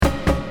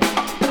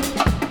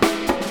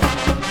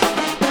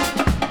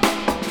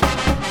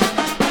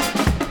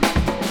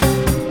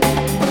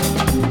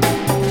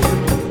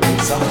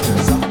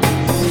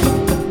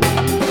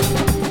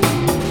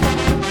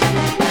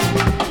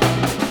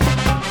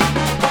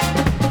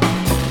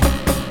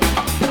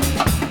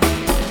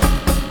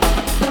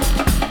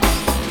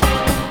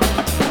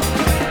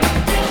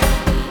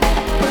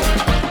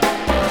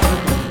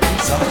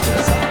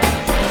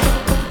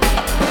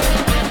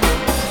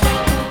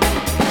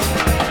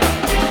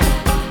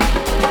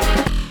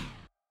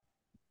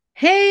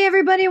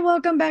everybody.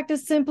 Welcome back to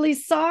Simply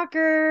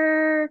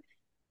Soccer.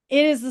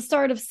 It is the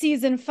start of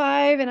season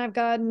 5, and I've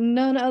got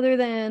none other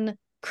than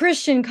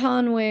Christian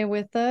Conway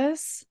with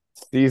us.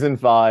 Season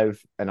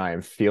 5, and I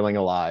am feeling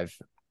alive.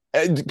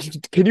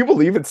 Can you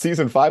believe it's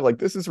season 5? Like,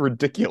 this is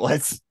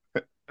ridiculous.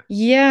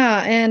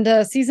 Yeah,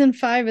 and season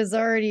 5 is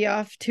already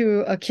off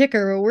to a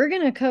kicker. We're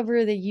going to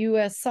cover the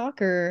U.S.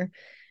 soccer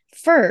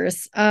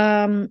first.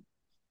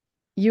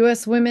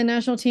 U.S. women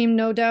national team,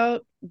 no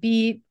doubt,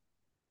 beat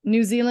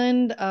New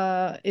Zealand.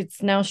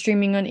 It's now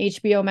streaming on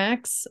HBO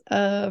Max,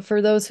 for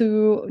those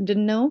who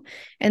didn't know.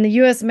 And the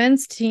U.S.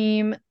 men's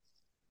team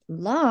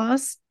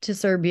lost to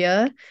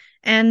Serbia,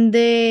 and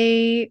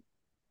they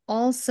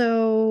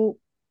also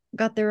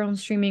got their own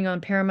streaming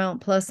on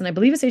Paramount Plus, and I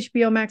believe it's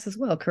HBO Max as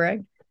well,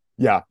 correct?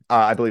 Yeah,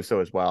 I believe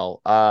so as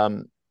well.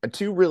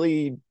 Two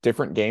really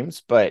different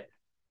games, but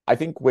I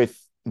think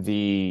with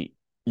the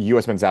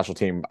U.S. men's national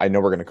team, I know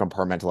we're going to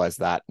compartmentalize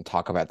that and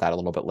talk about that a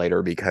little bit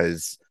later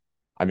because,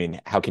 I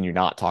mean, how can you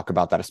not talk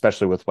about that,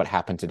 especially with what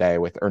happened today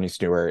with Ernie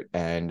Stewart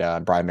and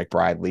Brian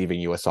McBride leaving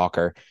U.S.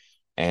 Soccer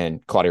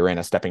and Claudia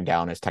Reyna stepping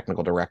down as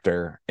technical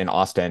director in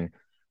Austin.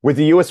 With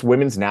the U.S.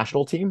 women's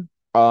national team,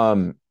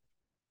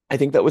 I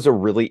think that was a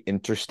really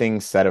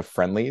interesting set of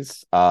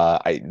friendlies.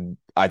 I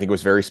think it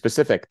was very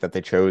specific that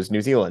they chose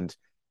New Zealand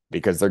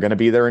because they're going to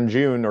be there in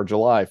June or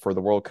July for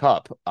the World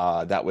Cup.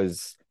 That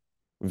was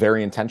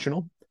very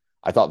intentional.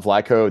 I thought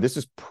this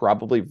is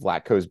probably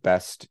Vlatko's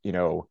best,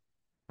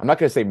 I'm not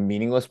going to say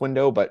meaningless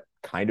window, but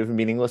kind of a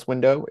meaningless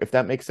window, if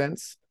that makes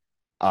sense.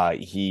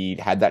 He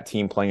had that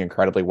team playing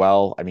incredibly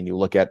well. I mean, you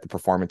look at the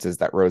performances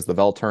that Rose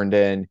Lavelle turned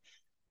in,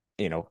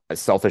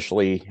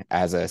 selfishly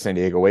as a San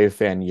Diego Wave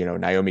fan,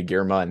 Naomi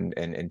Girma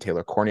and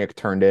Taylor Korniak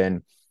turned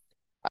in.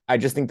 I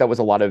just think that was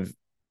a lot of,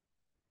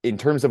 in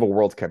terms of a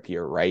World Cup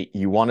year, right?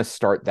 You want to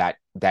start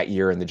that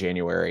year in the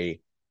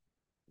January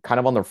kind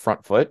of on the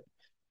front foot.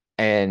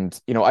 And,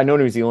 I know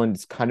New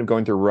Zealand's kind of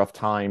going through a rough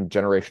time,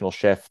 generational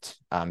shift.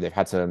 They've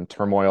had some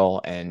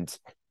turmoil and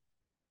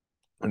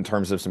in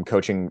terms of some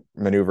coaching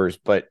maneuvers,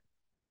 but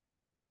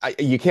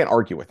you can't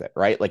argue with it,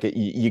 right? Like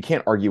you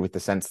can't argue with the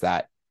sense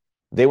that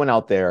they went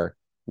out there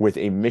with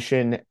a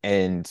mission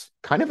and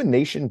kind of a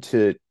nation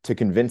to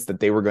convince that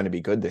they were going to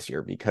be good this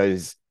year,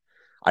 because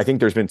I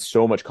think there's been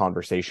so much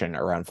conversation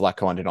around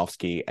Vlatko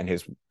Andonovski and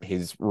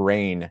his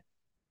reign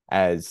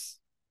as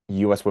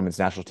U.S. women's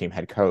national team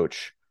head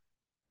coach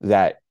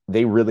that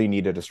they really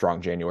needed a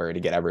strong January to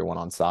get everyone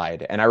on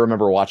side. And I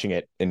remember watching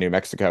it in New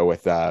Mexico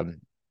with a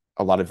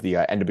lot of the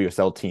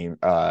NWSL team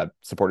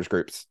supporters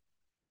groups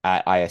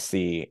at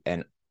ISC,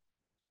 and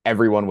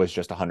everyone was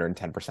just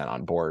 110%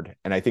 on board.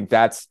 And I think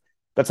that's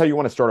how you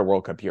want to start a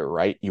World Cup year,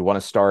 right? You want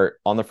to start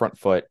on the front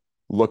foot,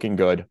 looking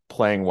good,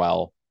 playing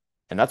well,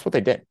 and that's what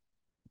they did.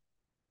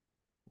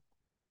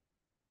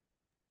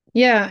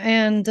 Yeah,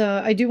 and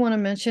I do want to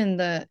mention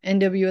the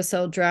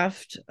NWSL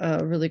draft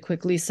really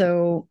quickly.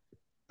 So,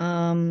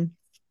 um,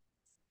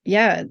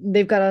 yeah,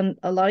 they've got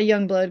a lot of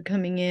young blood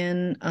coming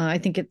in. I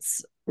think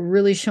it's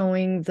really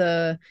showing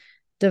the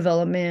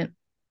development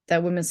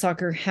that women's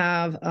soccer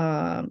have.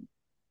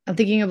 I'm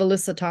thinking of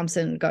Alyssa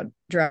Thompson, got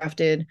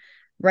drafted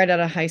right out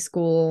of high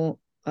school,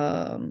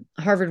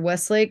 Harvard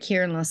Westlake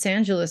here in Los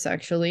Angeles,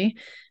 actually.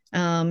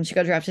 She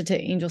got drafted to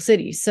Angel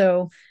City.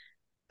 So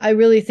I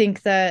really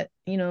think that,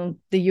 the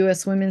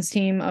U.S. women's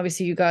team,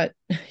 obviously you got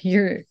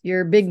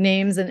your big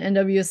names, and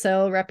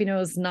NWSL,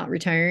 Rapinoe is not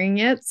retiring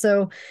yet.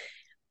 So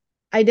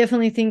I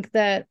definitely think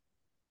that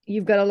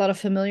you've got a lot of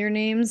familiar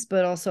names,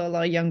 but also a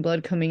lot of young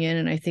blood coming in.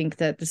 And I think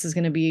that this is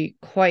going to be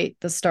quite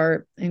the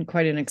start and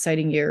quite an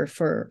exciting year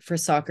for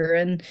soccer.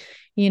 And,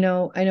 I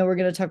know we're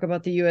going to talk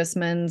about the U.S.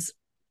 men's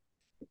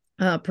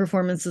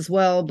performance as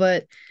well,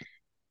 but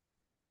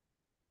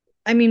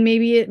I mean,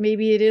 maybe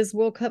it is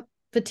World Cup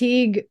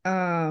fatigue.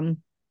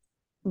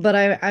 But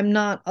I'm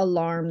not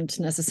alarmed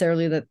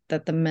necessarily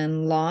that the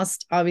men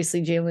lost.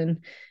 Obviously, Jalen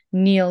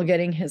Neal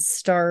getting his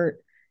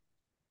start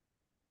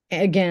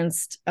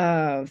against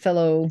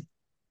fellow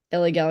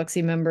LA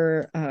Galaxy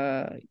member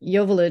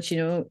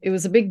Joveljic, it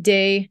was a big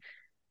day,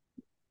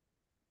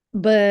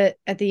 but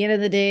at the end of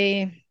the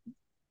day,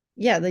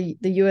 yeah, the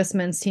US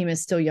men's team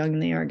is still young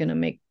and they are going to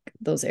make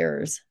those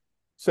errors.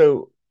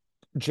 So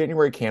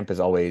January camp is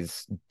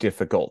always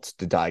difficult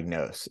to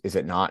diagnose, is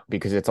it not?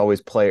 Because it's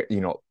always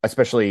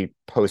especially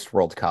post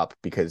World Cup,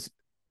 because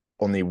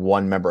only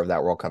one member of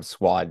that World Cup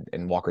squad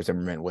and Walker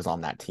Zimmerman was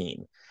on that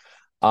team.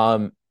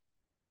 Um,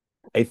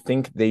 I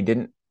think they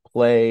didn't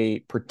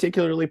play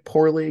particularly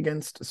poorly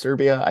against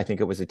Serbia. I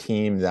think it was a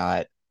team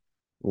that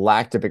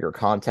lacked a bigger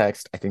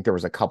context. I think there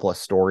was a couple of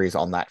stories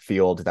on that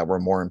field that were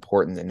more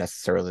important than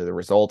necessarily the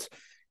result.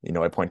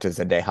 I point to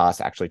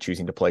Zendejas actually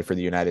choosing to play for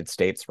the United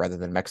States rather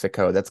than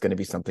Mexico. That's going to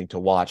be something to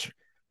watch.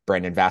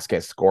 Brandon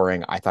Vasquez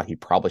scoring. I thought he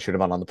probably should have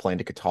been on the plane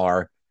to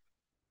Qatar.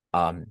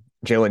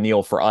 Jalen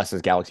Neal, for us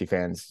as Galaxy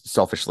fans,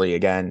 selfishly,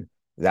 again,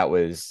 that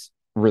was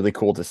really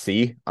cool to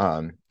see.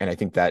 And I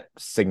think that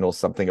signals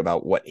something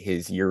about what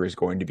his year is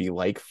going to be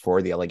like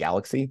for the LA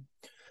Galaxy.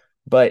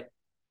 But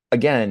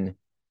again,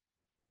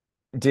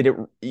 did it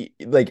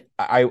like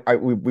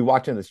we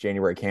walked into this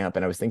January camp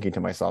and I was thinking to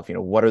myself,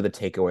 what are the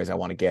takeaways I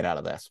want to get out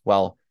of this?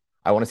 Well,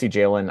 I want to see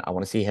Jalen. I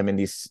want to see him in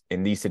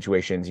these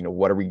situations.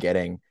 What are we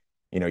getting?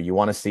 You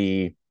want to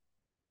see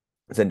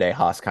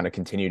Zendejas kind of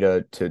continue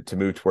to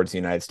move towards the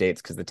United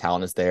States because the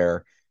talent is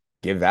there.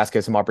 Give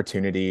Vasquez some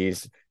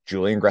opportunities.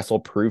 Julian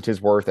Gressel proved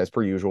his worth as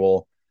per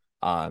usual.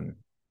 Um,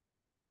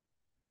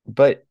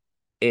 but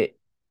it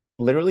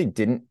literally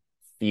didn't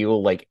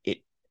feel like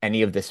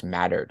any of this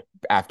mattered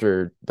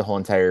after the whole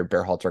entire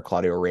Berhalter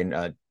Claudio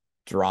Reyna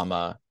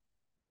drama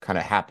kind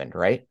of happened,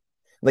 right?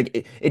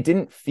 Like it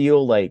didn't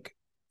feel like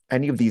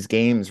any of these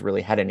games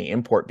really had any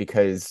import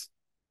because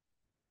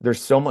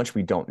there's so much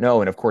we don't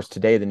know. And of course,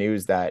 today the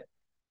news that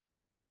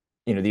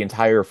the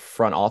entire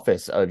front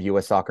office of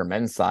U.S. Soccer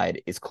men's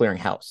side is clearing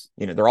house.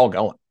 They're all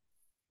going,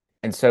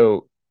 and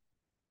so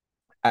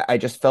I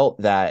just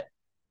felt that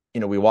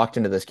we walked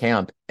into this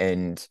camp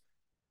and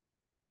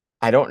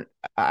I don't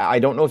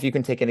know if you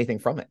can take anything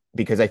from it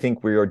because I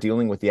think we are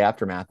dealing with the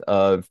aftermath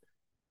of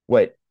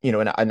what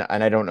and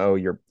I don't know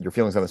your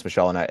feelings on this,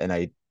 Michelle, and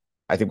I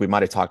think we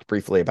might have talked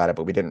briefly about it,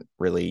 but we didn't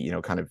really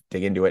kind of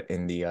dig into it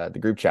in the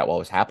group chat while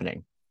it was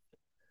happening.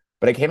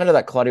 But I came into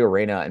that Claudio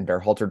Reyna and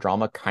Berhalter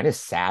drama kind of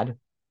sad,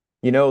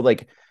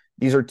 like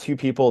these are two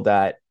people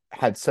that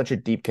had such a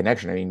deep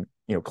connection. I mean,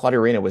 Claudio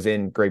Reyna was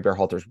in Greg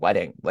Berhalter's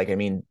wedding. Like, I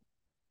mean,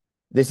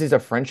 this is a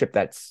friendship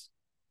that's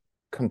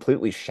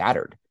completely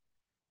shattered.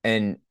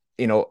 And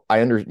I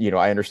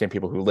understand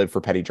people who live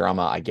for petty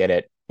drama. I get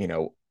it.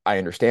 I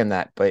understand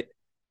that, but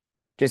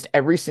just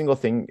every single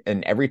thing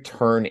and every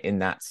turn in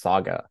that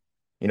saga,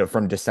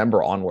 from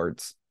December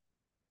onwards,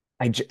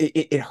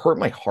 it hurt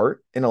my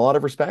heart in a lot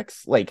of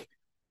respects. Like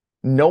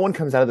no one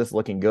comes out of this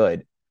looking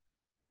good,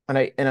 and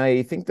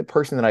I think the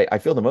person that I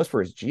feel the most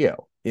for is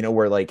Gio.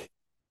 Where like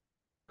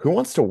who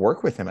wants to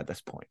work with him at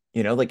this point?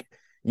 Like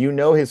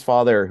his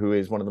father, who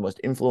is one of the most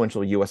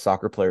influential U.S.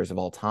 soccer players of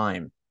all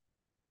time.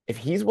 If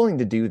he's willing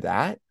to do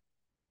that,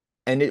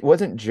 and it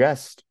wasn't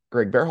just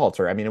Greg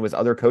Berhalter, I mean, it was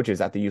other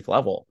coaches at the youth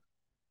level.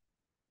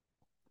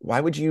 Why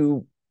would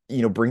you,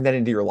 bring that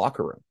into your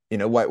locker room?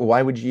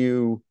 Why would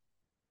you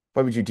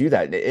do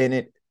that?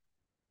 And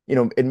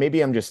and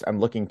maybe I'm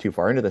looking too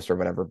far into this or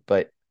whatever,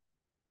 but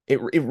it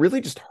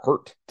really just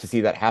hurt to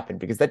see that happen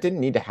because that didn't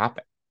need to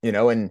happen,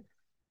 and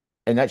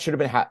that should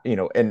have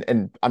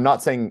and I'm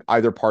not saying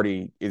either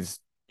party is,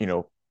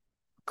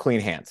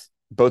 clean hands.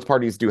 Both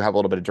parties do have a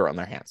little bit of dirt on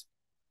their hands.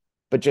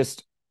 But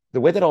just the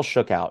way that all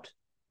shook out,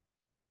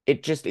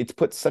 it's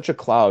put such a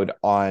cloud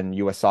on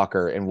U.S.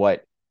 soccer and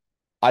what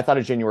I thought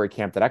a January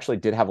camp that actually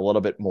did have a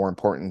little bit more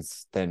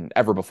importance than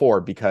ever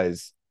before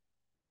because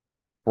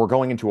we're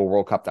going into a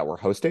World Cup that we're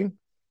hosting.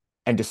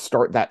 And to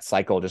start that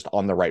cycle just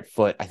on the right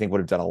foot, I think would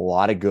have done a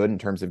lot of good in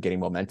terms of getting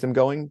momentum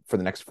going for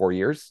the next 4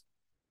 years.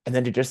 And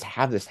then to just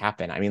have this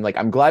happen. I mean, like,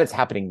 I'm glad it's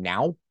happening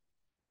now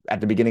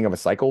at the beginning of a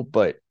cycle,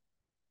 but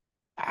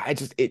I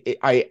just,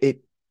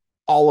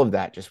 all of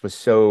that just was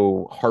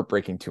so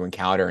heartbreaking to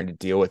encounter and to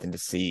deal with and to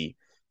see.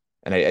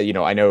 And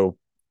I know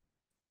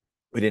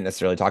we didn't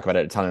necessarily talk about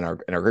it a ton in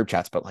our group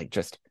chats, but like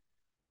just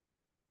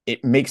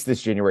it makes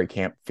this January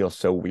camp feel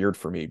so weird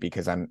for me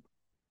because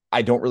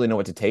I don't really know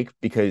what to take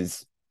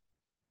because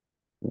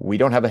we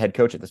don't have a head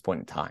coach at this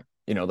point in time.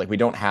 Like we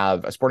don't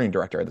have a sporting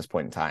director at this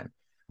point in time.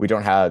 We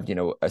don't have, a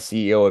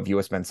CEO of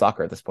US men's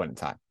soccer at this point in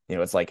time.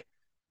 It's like,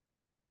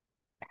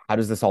 how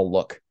does this all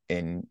look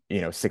in,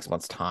 6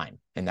 months time?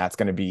 And that's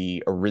going to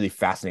be a really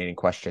fascinating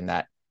question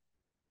that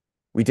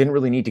we didn't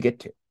really need to get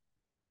to.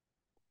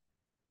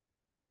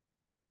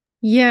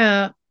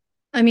 Yeah.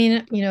 I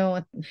mean,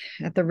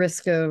 at the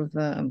risk of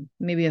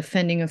maybe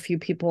offending a few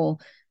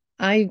people,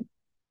 I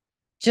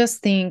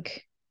just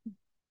think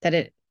that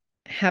it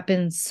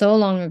happened so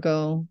long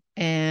ago.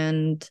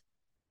 And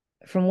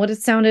from what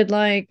it sounded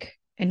like,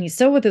 and he's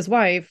still with his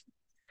wife,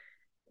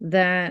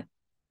 that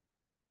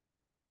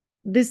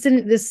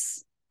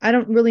I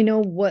don't really know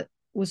what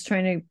was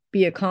trying to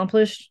be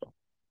accomplished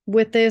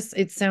with this.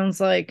 It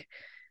sounds like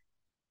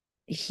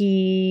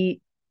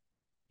he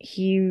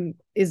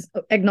is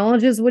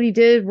acknowledges what he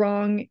did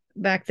wrong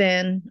back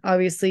then.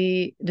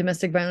 Obviously,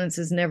 domestic violence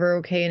is never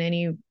okay in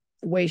any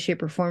way,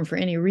 shape, or form for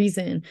any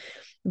reason.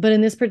 But in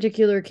this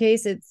particular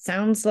case, it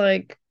sounds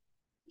like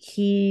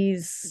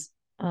he's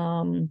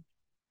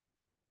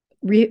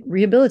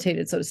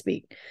rehabilitated, so to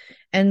speak.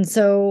 And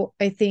so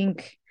I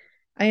think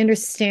I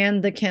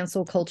understand the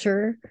cancel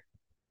culture,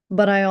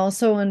 but I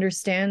also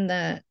understand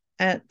that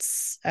at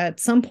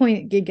some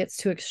point it gets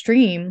too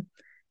extreme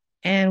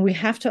and we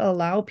have to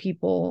allow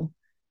people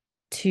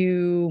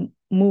to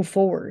move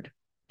forward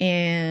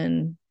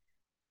and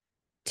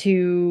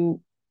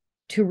to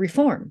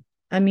reform.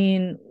 I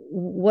mean,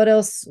 what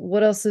else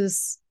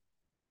is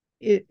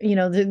it,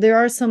 there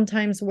are some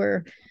times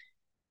where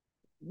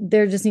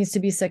there just needs to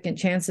be second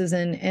chances,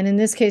 and in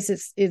this case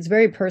it's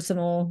very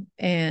personal.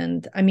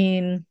 And I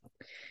mean,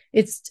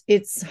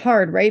 it's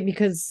hard, right?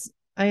 Because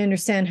I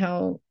understand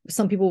how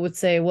some people would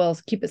say, well,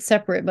 keep it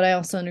separate, but I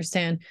also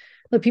understand,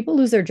 look, people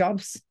lose their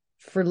jobs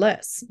for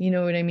less, you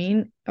know what I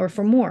mean, or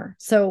for more.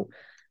 So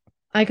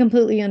I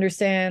completely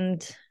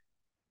understand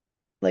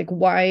like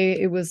why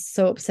it was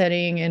so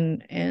upsetting,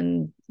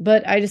 and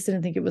but I just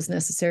didn't think it was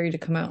necessary to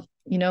come out.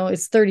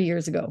 It's 30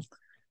 years ago.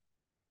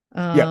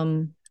 Yeah.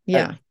 And,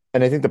 Yeah.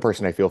 and I think the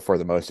person I feel for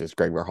the most is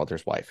Greg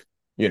Berhalter's wife,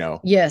 you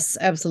know, Yes,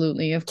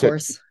 absolutely. Of to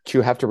course.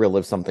 have to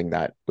relive something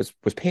that was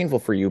painful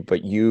for you,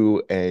 but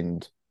you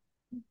and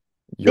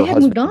They your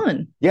had moved husband,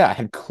 on. yeah,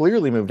 had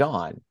clearly moved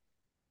on.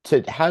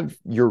 To have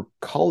your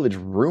college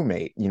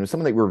roommate,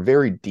 someone that we're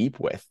very deep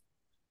with,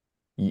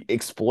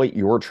 exploit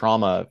your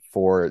trauma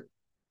for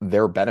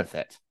their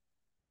benefit.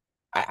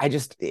 I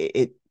just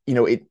it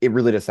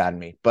really does sadden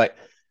me. But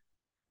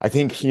I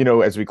think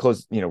as we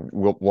close,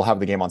 we'll have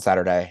the game on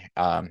Saturday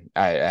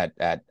at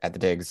the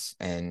Digs,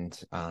 and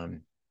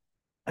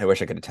I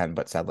wish I could attend,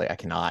 but sadly I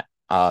cannot.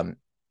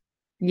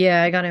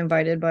 Yeah, I got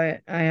invited,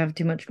 but I have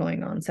too much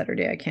going on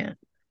Saturday. I can't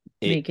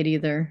It make it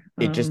either.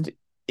 it just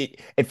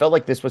it felt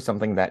like this was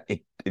something that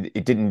it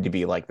didn't need to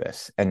be like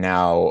this, and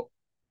now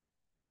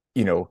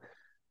you know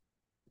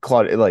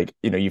Claude, like,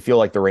 you feel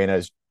like the Reina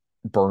has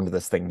burned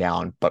this thing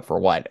down, but for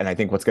what? And I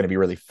think what's going to be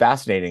really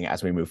fascinating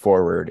as we move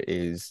forward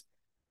is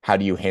how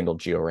do you handle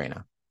Gio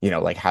Reyna?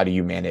 Like how do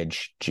you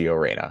manage Gio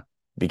Reyna?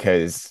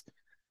 Because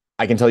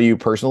I can tell you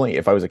personally,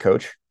 if I was a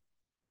coach,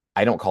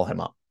 I don't call him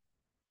up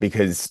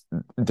because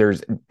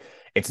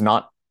it's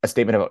not a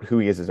statement about who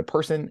he is as a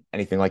person,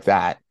 anything like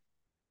that.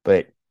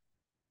 But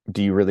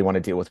do you really want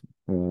to deal with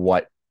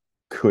what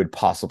could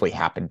possibly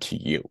happen to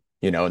you?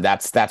 And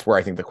that's where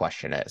I think the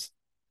question is.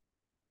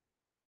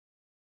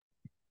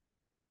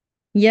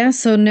 Yeah,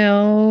 so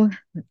no,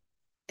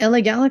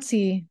 LA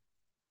Galaxy,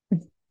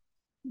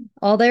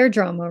 all their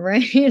drama,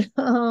 right?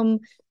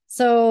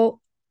 So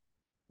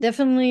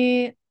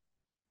definitely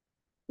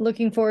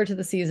looking forward to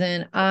the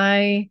season.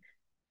 I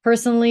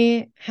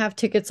personally have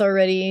tickets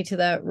already to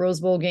that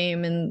Rose Bowl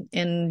game, and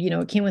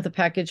it came with a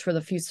package for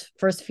the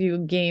first few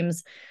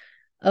games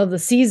of the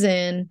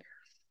season.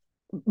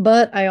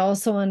 But I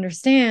also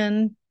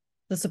understand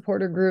the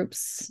supporter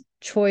group's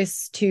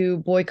choice to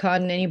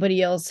boycott, and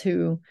anybody else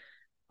who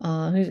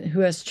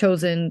has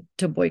chosen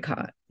to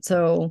boycott.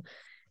 So,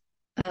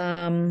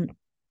 um,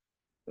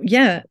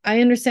 yeah,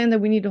 I understand that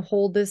we need to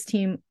hold this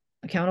team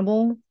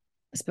accountable,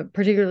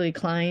 particularly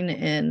Klein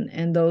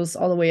and those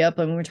all the way up.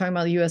 I mean, we're talking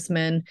about the U.S.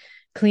 men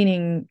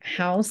cleaning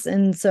house,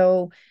 and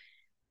so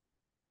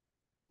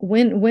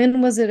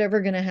when was it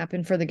ever going to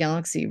happen for the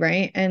Galaxy,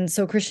 right? And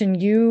so, Christian,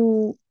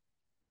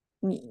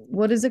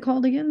 what is it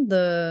called again?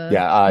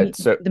 Yeah.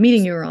 The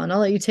meeting you were on. I'll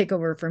let you take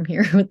over from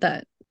here with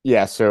that.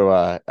 Yeah,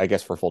 so I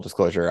guess for full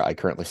disclosure, I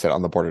currently sit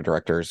on the board of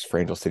directors for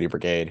Angel City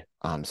Brigade.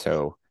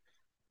 So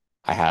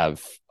I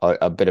have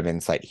a bit of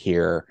insight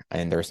here,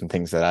 and there are some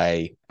things that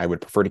I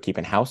would prefer to keep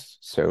in house.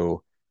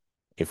 So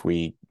if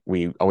we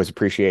always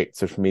appreciate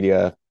social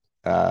media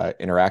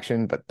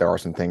interaction, but there are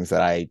some things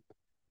that I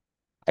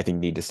think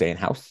need to stay in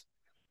house.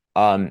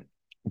 Um,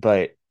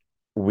 but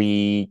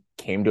we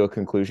came to a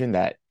conclusion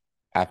that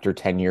after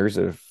 10 years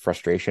of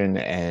frustration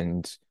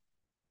and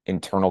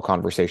internal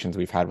conversations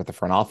we've had with the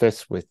front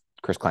office, with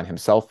Chris Klein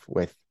himself,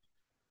 with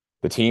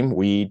the team,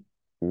 we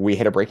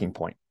hit a breaking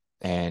point.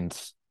 And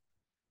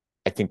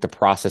I think the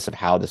process of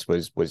how this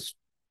was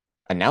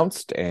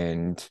announced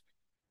and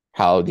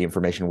how the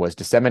information was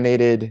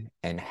disseminated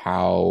and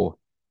how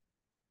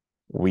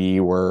we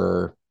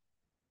were,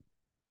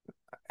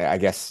 I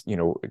guess,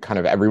 kind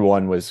of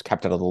everyone was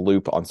kept out of the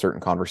loop on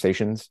certain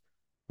conversations,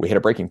 we hit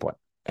a breaking point.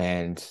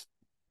 And,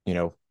 you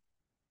know,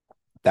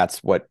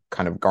 that's what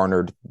kind of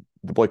garnered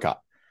the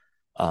boycott.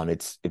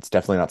 It's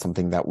definitely not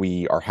something that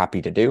we are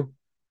happy to do.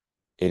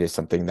 It is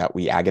something that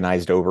we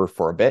agonized over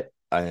for a bit.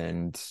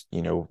 And,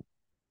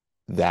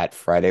 that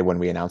Friday when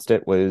we announced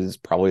it was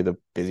probably the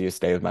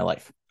busiest day of my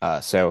life.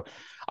 So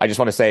I just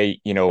want to say,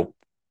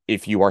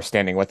 if you are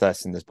standing with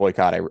us in this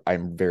boycott,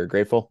 I'm very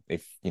grateful.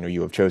 If,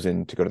 you have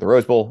chosen to go to the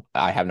Rose Bowl,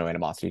 I have no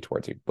animosity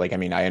towards you. Like, I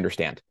mean, I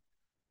understand.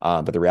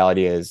 But the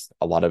reality is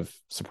a lot of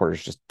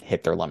supporters just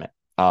hit their limit.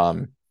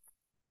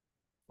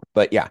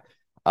 But yeah,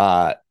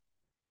 uh,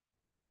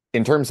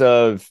 in terms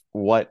of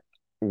what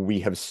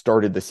we have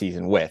started the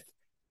season with,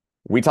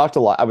 we talked a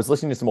lot. I was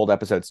listening to some old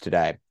episodes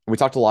today. We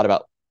talked a lot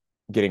about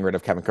getting rid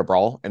of Kevin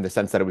Cabral in the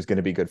sense that it was going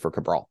to be good for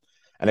Cabral.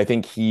 And I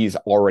think he's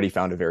already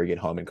found a very good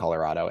home in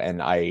Colorado.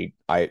 And I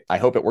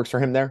hope it works for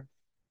him there.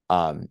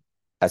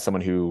 As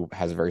someone who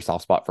has a very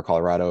soft spot for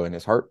Colorado in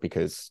his heart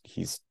because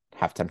he's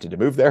half tempted to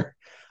move there.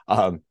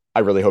 I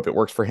really hope it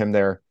works for him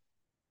there.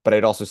 But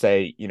I'd also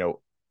say,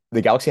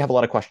 the Galaxy have a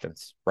lot of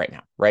questions right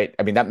now, right?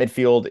 I mean, that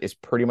midfield is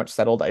pretty much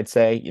settled, I'd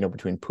say,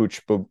 between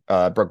Pooch,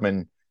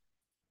 Brugman,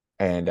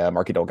 and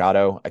Marky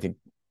Delgado. I think,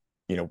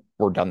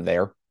 we're done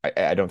there.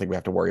 I don't think we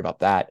have to worry about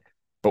that.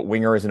 But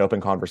winger is an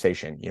open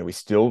conversation. We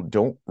still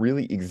don't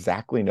really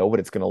exactly know what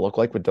it's going to look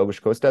like with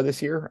Douglas Costa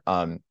this year.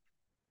 The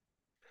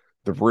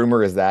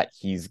rumor is that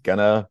he's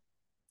gonna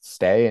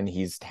stay and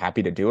he's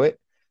happy to do it.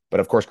 But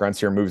of course,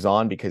 Grandsir moves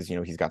on because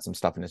he's got some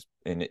stuff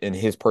in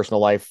his personal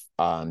life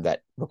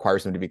that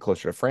requires him to be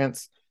closer to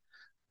France.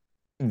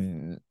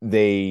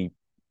 They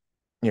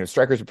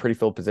striker's a pretty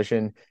filled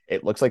position.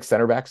 It looks like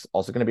center back's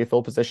also going to be a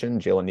filled position.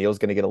 Jalen Neal's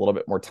going to get a little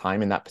bit more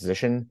time in that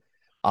position.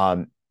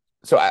 Um,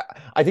 so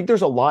I think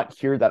there's a lot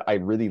here that I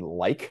really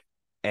like.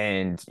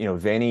 And,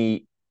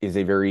 Vanny is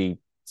a very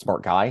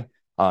smart guy.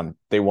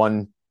 They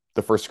won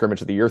the first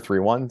scrimmage of the year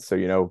 3-1.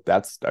 So,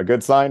 that's a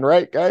good sign,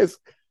 right, guys?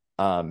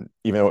 Even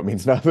though it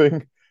means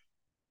nothing.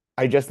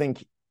 I just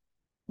think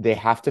they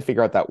have to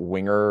figure out that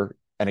winger.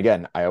 And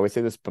again, I always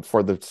say this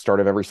before the start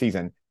of every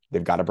season,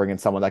 they've got to bring in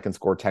someone that can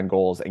score 10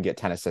 goals and get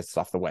 10 assists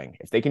off the wing.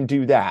 If they can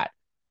do that,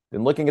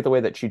 then looking at the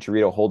way that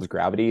Chicharito holds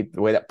gravity,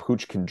 the way that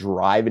Pooch can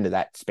drive into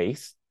that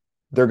space,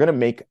 they're going to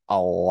make a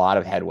lot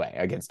of headway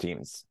against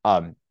teams.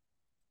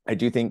 I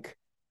do think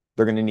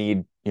they're going to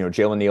need,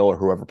 Jalen Neal or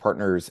whoever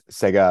partners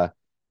Sega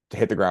to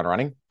hit the ground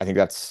running. I think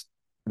that's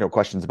no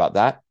questions about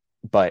that.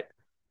 But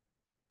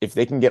if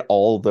they can get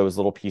all those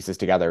little pieces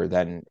together,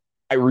 then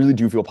I really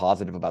do feel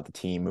positive about the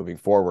team moving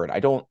forward. I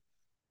don't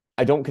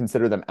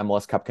consider them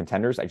MLS Cup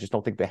contenders. I just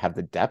don't think they have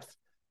the depth,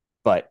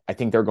 but I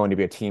think they're going to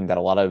be a team that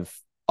a lot of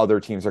other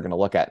teams are going to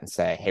look at and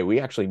say, hey, we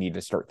actually need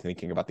to start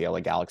thinking about the LA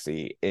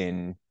Galaxy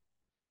in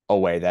a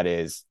way that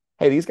is,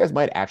 hey, these guys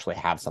might actually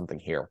have something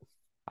here.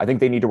 I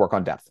think they need to work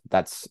on depth.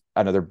 That's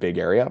another big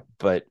area.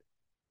 But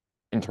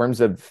in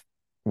terms of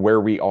where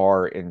we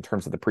are in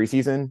terms of the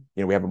preseason,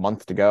 we have a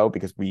month to go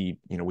because we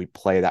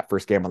play that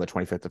first game on the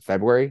 25th of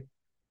February.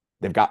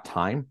 They've got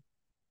time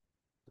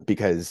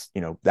because,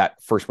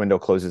 that first window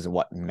closes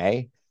in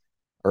May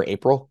or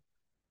April.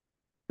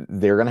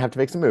 They're going to have to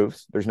make some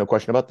moves. There's no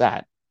question about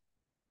that.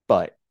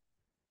 But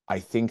I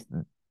think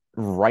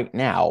right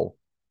now,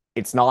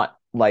 it's not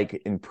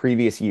like in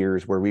previous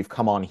years where we've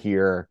come on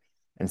here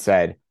and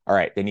said, all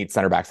right, they need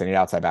center backs, they need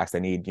outside backs, they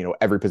need,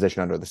 every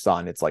position under the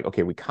sun. It's like,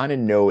 okay, we kind of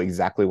know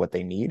exactly what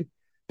they need.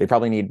 They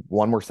probably need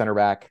one more center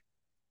back,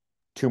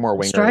 two more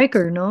wingers.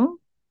 Striker, no?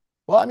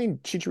 Well, I mean,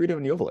 Chicharito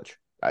and Joveljic.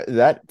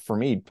 That, for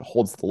me,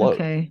 holds the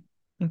load.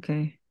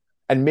 Okay.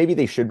 And maybe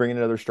they should bring in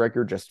another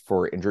striker just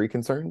for injury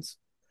concerns.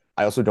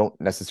 I also don't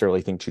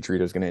necessarily think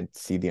Chicharito is going to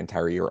see the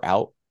entire year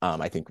out.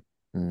 I think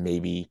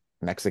maybe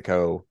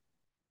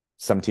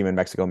some team in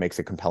Mexico makes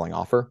a compelling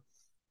offer,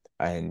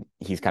 and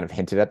he's kind of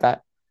hinted at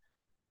that.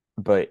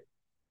 But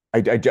I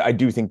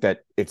do think that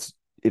it's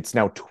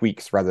now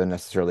tweaks rather than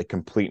necessarily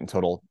complete and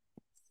total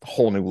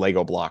whole new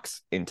Lego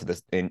blocks into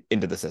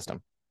the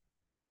system.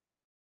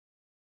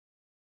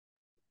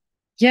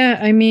 Yeah,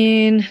 I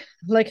mean,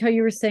 like how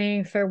you were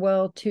saying,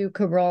 farewell to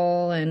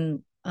Cabral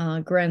and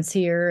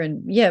Grandsir,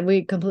 and yeah,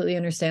 we completely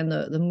understand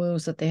the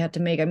moves that they had to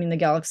make. I mean, the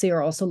Galaxy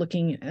are also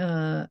looking,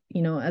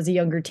 as a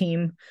younger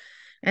team,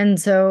 and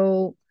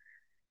so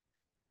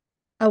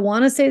I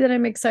want to say that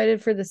I'm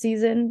excited for the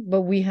season,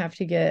 but we have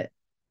to get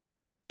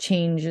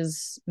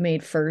changes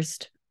made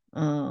first.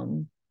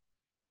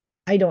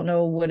 I don't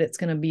know what it's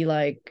going to be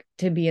like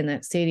to be in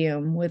that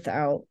stadium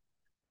without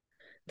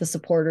the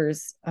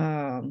supporters.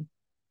 A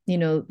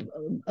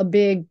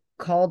big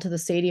call to the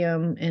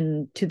stadium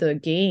and to the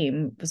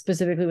game,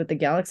 specifically with the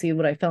Galaxy,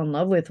 what I fell in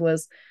love with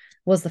was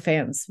the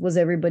fans, was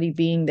everybody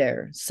being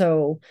there.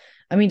 So,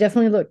 I mean,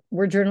 definitely look,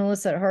 we're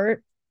journalists at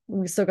heart.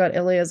 We still got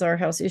LA as our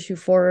house issue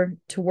 4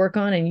 to work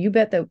on, and you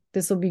bet that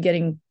this will be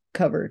getting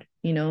covered.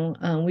 We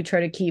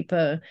try to keep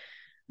a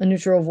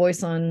neutral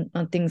voice on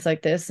things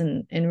like this,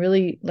 and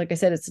really, like I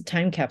said, it's a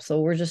time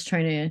capsule. We're just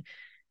trying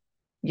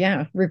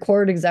to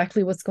record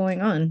exactly what's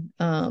going on.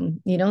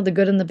 The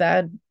good and the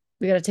bad.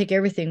 We got to take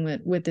everything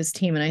with this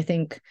team. And I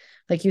think,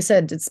 like you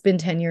said, it's been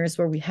 10 years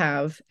where we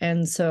have.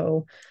 And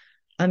so,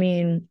 I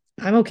mean,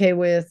 I'm okay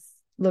with,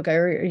 look, I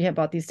already have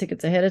bought these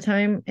tickets ahead of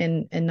time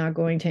and not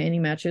going to any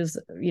matches,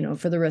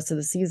 for the rest of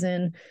the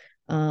season.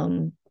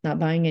 Not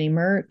buying any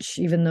merch,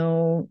 even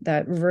though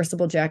that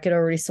reversible jacket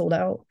already sold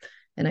out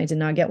and I did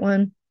not get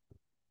one.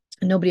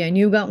 Nobody I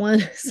knew got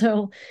one.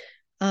 So,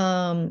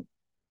 I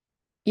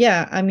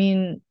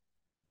mean,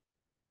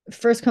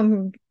 first,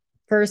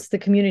 the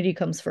community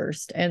comes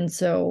first. And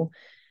so,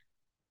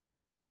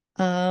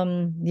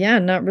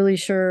 not really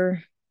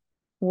sure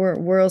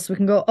where else we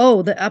can go.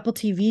 Oh, the Apple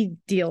TV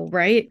deal,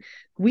 right?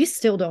 We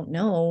still don't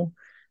know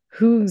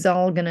who's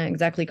all gonna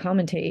exactly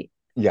commentate.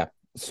 Yeah.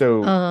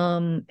 So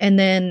and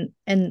then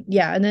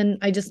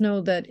I just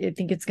know that I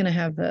think it's gonna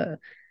have the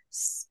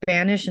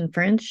Spanish and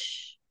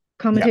French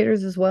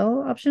commentators as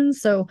well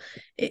options. So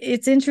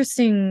it's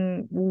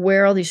interesting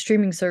where all these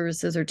streaming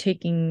services are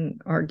taking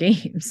our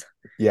games.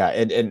 Yeah,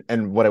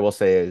 and what I will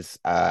say is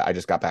I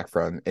just got back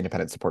from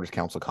Independent Supporters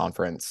Council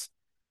conference,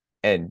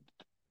 and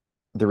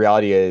the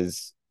reality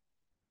is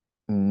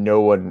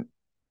no one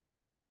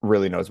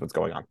really knows what's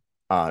going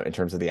on in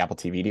terms of the Apple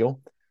TV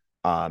deal.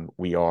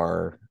 We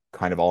are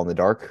kind of all in the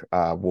dark.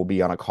 We'll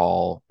be on a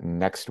call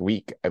next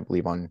week, I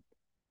believe on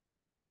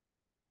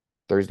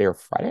Thursday or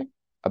Friday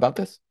about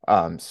this.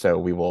 So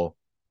we will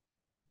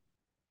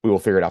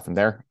figure it out from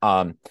there.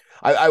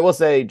 I will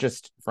say,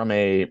 just from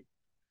an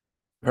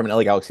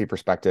LA Galaxy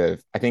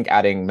perspective, I think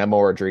adding Memo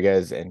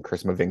Rodriguez and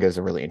Chris Mavinga is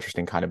a really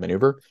interesting kind of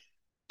maneuver.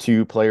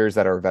 Two players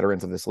that are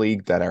veterans of this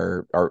league that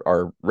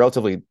are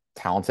relatively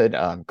talented.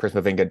 Chris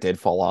Mavinga did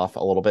fall off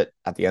a little bit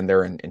at the end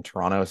there in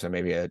Toronto, so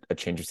maybe a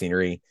change of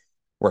scenery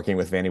working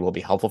with Vanny will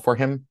be helpful for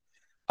him.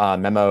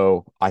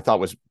 Memo, I thought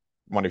was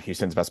one of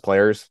Houston's best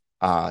players,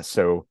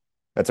 so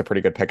that's a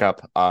pretty good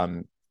pickup.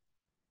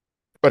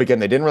 But again,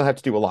 they didn't really have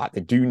to do a lot. They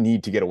do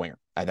need to get a winger.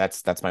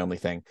 That's my only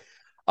thing.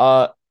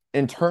 Uh,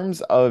 in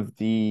terms of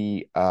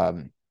the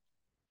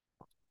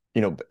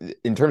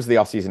in terms of the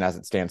offseason as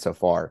it stands so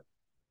far,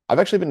 I've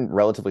actually been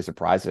relatively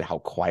surprised at how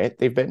quiet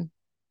they've been.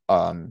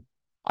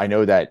 I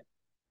know that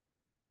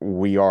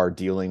we are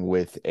dealing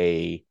with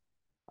a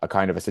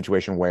kind of a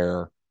situation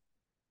where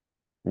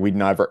we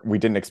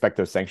didn't expect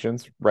those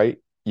sanctions, right?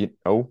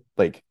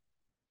 Like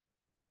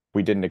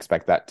we didn't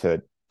expect that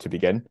to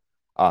begin.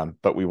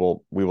 But we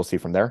will see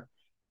from there.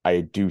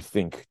 I do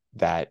think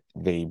that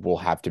they will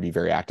have to be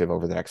very active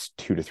over the next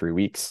 2 to 3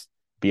 weeks,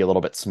 be a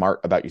little bit smart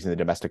about using the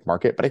domestic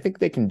market, but I think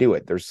they can do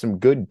it. There's some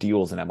good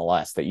deals in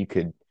MLS that you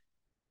can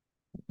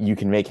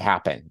make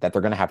happen that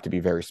they're going to have to be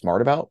very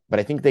smart about, but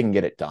I think they can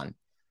get it done.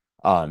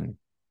 Um,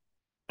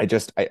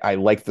 I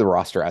like the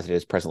roster as it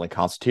is presently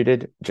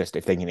constituted. Just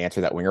if they can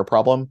answer that winger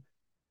problem,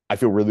 I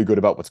feel really good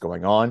about what's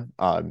going on.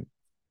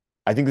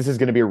 I think this is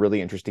going to be a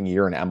really interesting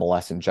year in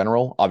MLS in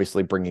general.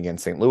 Obviously, bringing in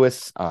St.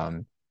 Louis.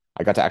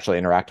 I got to actually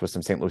interact with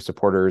some St. Louis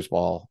supporters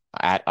while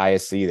at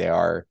ISC. They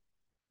are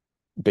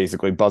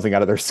basically buzzing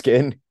out of their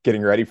skin,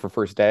 getting ready for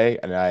first day.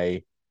 And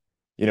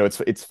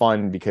it's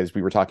fun because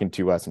we were talking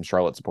to some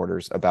Charlotte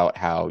supporters about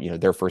how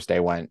their first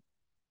day went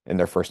in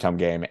their first home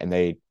game, and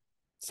they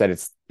said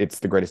it's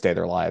the greatest day of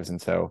their lives.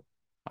 And so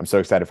I'm so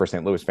excited for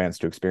St. Louis fans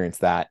to experience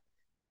that.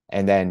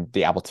 And then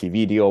the Apple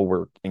TV deal,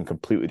 we're in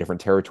completely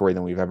different territory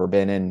than we've ever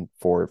been in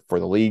for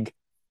the league.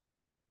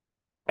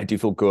 I do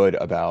feel good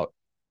about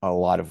a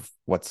lot of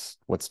what's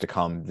to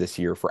come this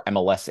year for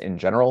MLS in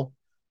general.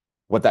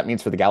 What that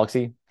means for the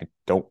Galaxy, I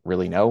don't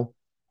really know,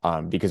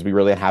 because we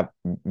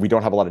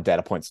don't have a lot of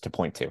data points to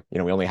point to. We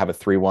only have a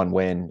 3-1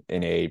 win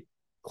in a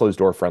closed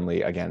door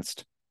friendly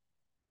against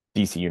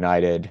DC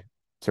United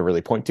to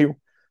really point to.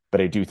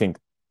 But I do think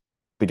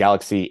the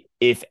Galaxy,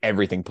 if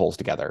everything pulls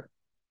together,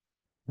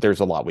 there's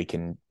a lot we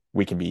can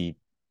be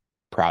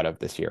proud of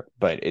this year.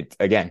 But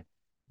again,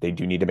 they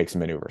do need to make some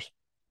maneuvers.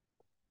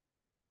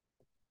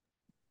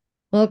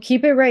 Well,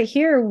 keep it right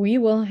here. We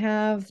will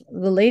have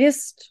the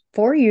latest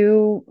for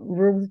you.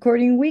 We're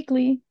recording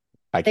weekly.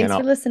 Thanks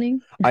for listening.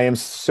 I am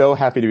so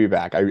happy to be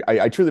back.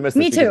 I truly miss this.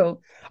 Me too.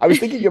 I was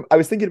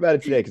thinking about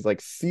it today because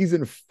like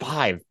season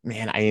 5,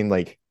 man. I mean,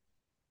 like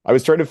I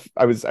was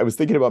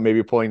thinking about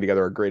maybe pulling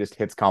together a greatest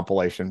hits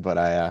compilation, but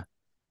I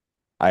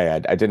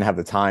didn't have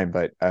the time.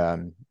 But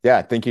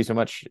yeah, thank you so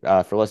much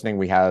for listening.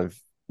 We have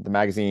the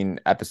magazine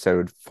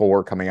episode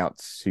 4 coming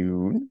out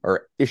soon,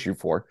 or issue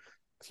 4.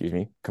 Excuse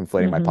me,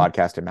 conflating my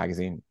podcast and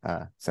magazine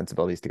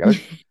sensibilities together.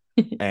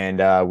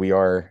 And we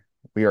are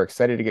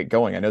excited to get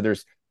going. I know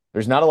there's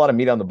not a lot of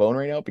meat on the bone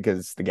right now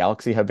because the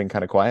Galaxy have been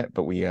kind of quiet,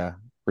 but we're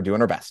doing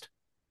our best.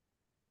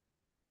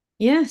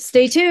 Yeah,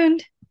 stay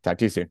tuned. Talk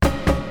to you soon.